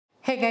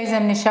Hey guys,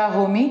 I'm Nisa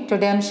Homey.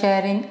 Today I'm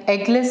sharing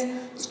eggless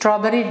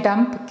strawberry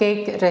dump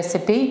cake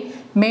recipe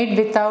made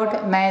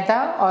without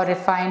Maida or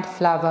refined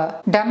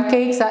flour. Dump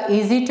cakes are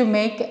easy to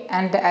make,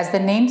 and as the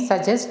name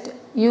suggests,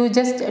 you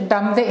just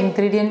dump the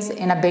ingredients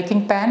in a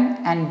baking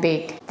pan and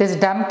bake. This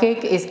dump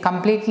cake is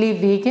completely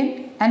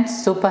vegan and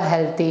super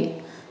healthy.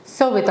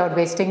 So without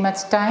wasting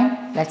much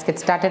time, let's get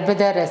started with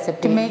the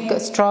recipe. To make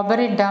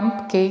strawberry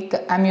dump cake,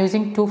 I'm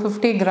using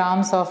 250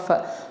 grams of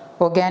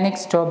organic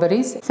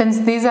strawberries.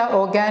 Since these are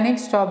organic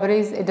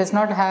strawberries, it does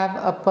not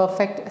have a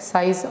perfect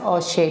size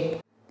or shape.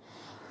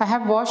 I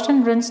have washed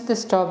and rinsed the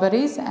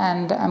strawberries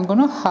and I'm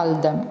going to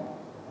hull them.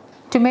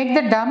 To make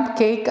the dump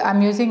cake,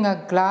 I'm using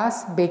a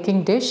glass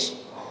baking dish.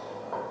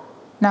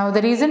 Now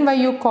the reason why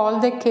you call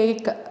the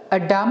cake a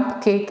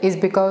dump cake is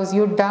because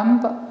you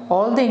dump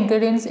all the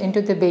ingredients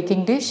into the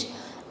baking dish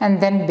and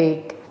then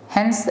bake.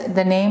 Hence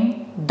the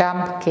name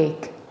dump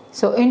cake.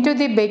 So into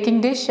the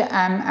baking dish,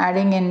 I'm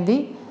adding in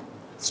the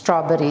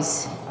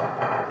strawberries.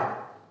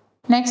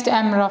 Next, I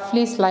am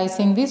roughly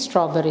slicing the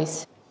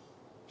strawberries.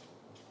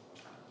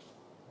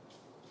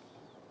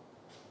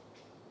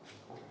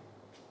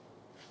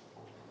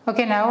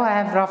 Okay, now I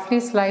have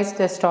roughly sliced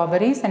the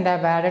strawberries and I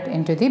have added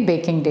into the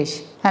baking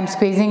dish. I am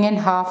squeezing in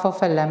half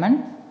of a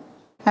lemon.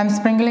 I am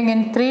sprinkling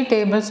in 3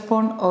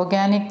 tablespoons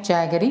organic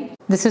jaggery.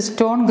 This is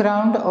stone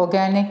ground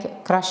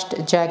organic crushed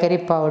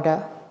jaggery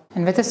powder.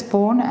 And with a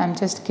spoon, I am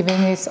just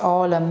giving this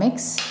all a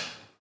mix.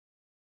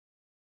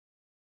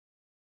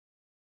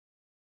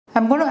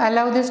 I'm going to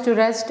allow this to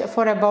rest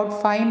for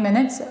about 5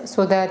 minutes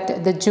so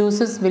that the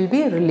juices will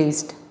be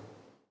released.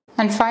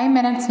 And 5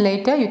 minutes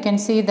later, you can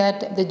see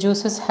that the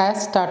juices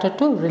has started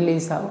to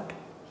release out.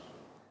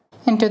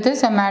 Into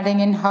this, I'm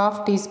adding in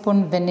half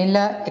teaspoon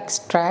vanilla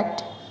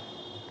extract.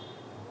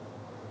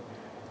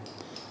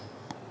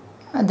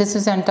 This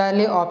is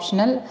entirely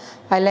optional.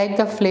 I like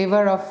the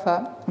flavor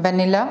of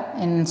vanilla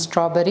in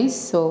strawberries.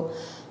 So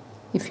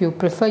if you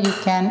prefer, you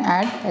can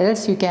add,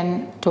 else you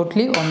can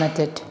totally omit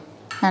it.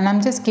 And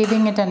I'm just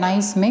giving it a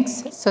nice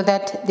mix so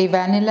that the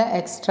vanilla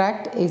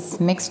extract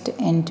is mixed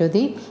into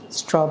the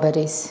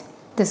strawberries.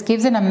 This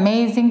gives an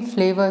amazing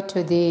flavor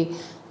to the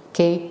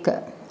cake,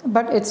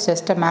 but it's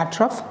just a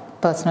matter of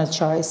personal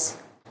choice.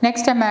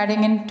 Next, I'm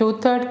adding in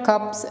 2/3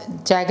 cups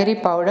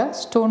jaggery powder,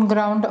 stone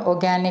ground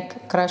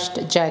organic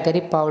crushed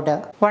jaggery powder.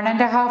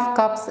 1.5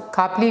 cups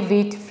kapli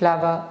wheat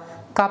flour.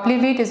 Kapli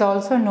wheat is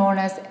also known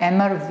as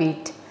emmer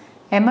wheat.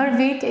 Emmer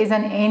wheat is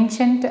an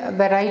ancient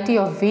variety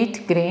of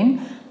wheat grain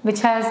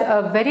which has a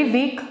very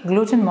weak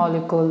gluten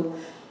molecule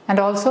and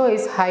also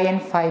is high in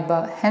fiber.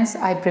 Hence,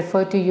 I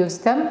prefer to use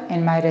them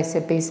in my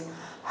recipes.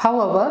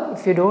 However,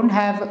 if you don't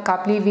have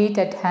kapli wheat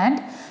at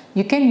hand,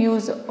 you can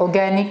use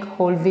organic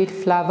whole wheat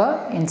flour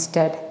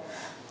instead.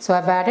 So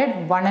I've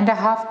added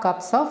 1.5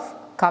 cups of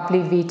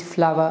kapli wheat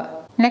flour.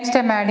 Next,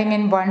 I'm adding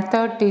in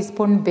 1/3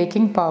 teaspoon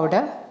baking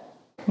powder,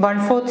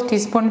 1/4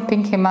 teaspoon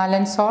pink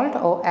Himalayan salt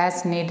or as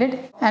needed,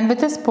 and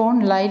with a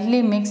spoon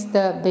lightly mix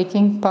the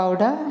baking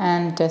powder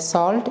and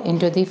salt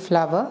into the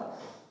flour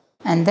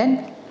and then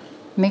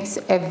mix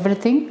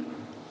everything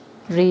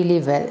really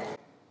well.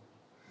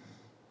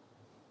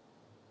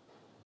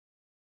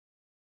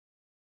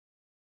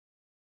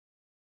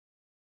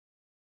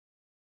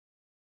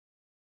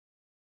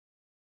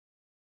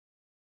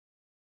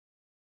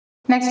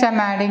 Next, I'm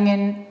adding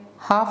in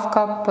half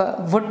cup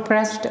wood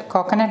pressed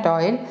coconut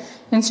oil.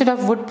 Instead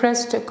of wood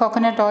pressed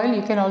coconut oil,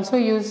 you can also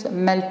use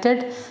melted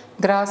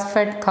grass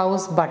fed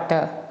cow's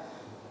butter.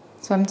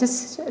 So I'm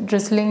just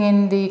drizzling in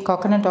the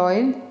coconut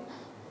oil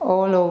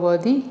all over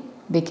the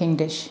baking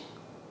dish.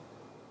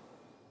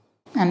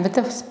 And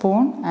with a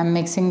spoon, I'm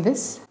mixing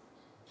this.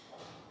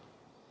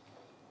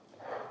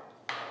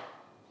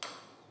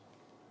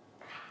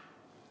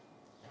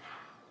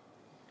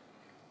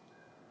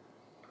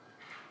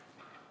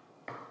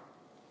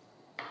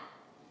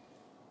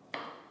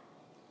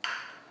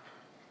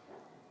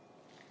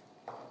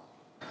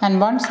 And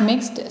once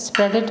mixed,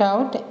 spread it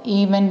out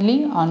evenly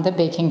on the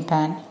baking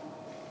pan.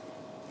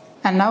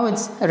 And now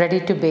it's ready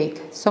to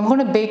bake. So I'm going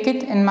to bake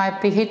it in my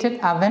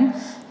preheated oven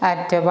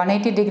at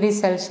 180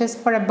 degrees Celsius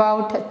for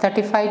about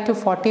 35 to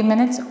 40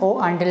 minutes or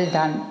until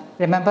done.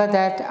 Remember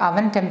that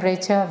oven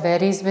temperature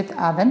varies with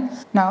oven.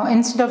 Now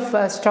instead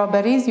of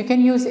strawberries, you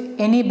can use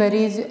any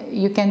berries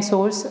you can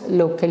source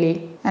locally.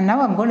 And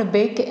now I'm going to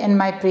bake in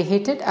my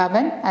preheated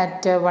oven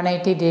at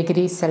 180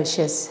 degrees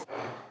Celsius.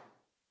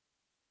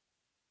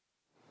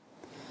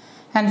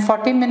 And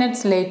 40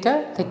 minutes later,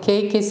 the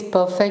cake is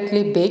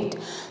perfectly baked.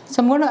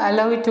 So I'm going to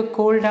allow it to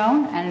cool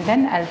down and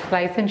then I'll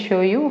slice and show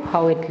you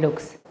how it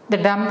looks. The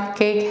dump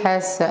cake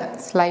has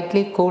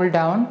slightly cooled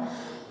down.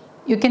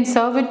 You can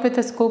serve it with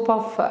a scoop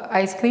of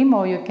ice cream,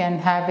 or you can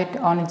have it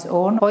on its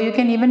own, or you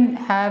can even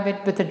have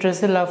it with a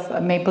drizzle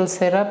of maple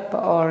syrup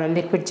or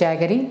liquid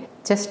jaggery.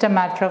 Just a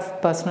matter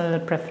of personal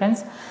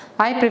preference.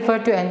 I prefer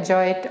to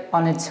enjoy it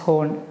on its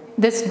own.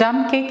 This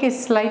dump cake is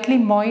slightly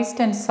moist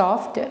and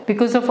soft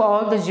because of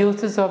all the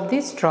juices of the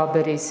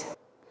strawberries.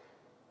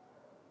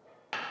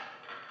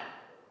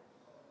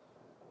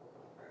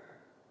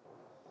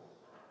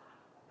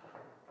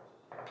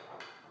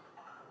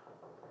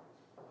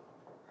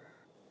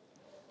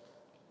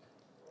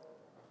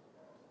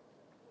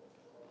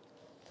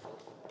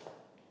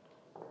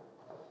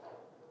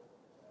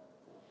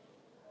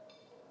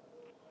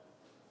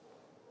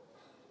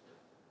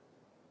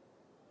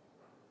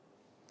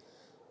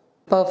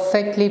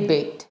 perfectly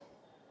baked.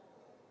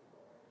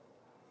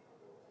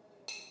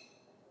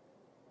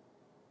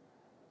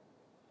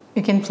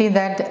 You can see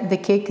that the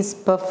cake is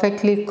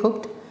perfectly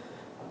cooked,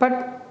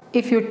 but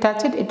if you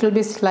touch it, it will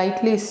be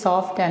slightly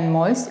soft and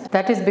moist.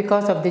 That is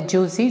because of the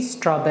juicy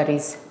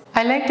strawberries.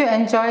 I like to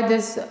enjoy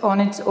this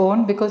on its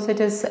own because it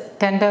is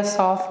tender,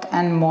 soft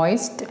and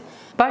moist.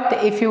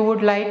 But if you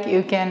would like,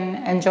 you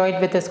can enjoy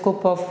it with a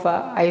scoop of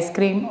ice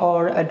cream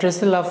or a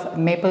drizzle of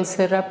maple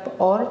syrup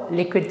or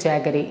liquid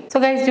jaggery. So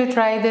guys, do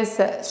try this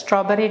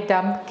strawberry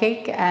dump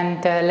cake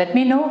and let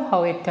me know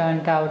how it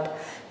turned out.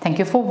 Thank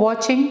you for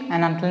watching,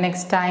 and until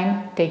next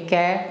time, take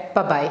care.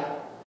 Bye bye.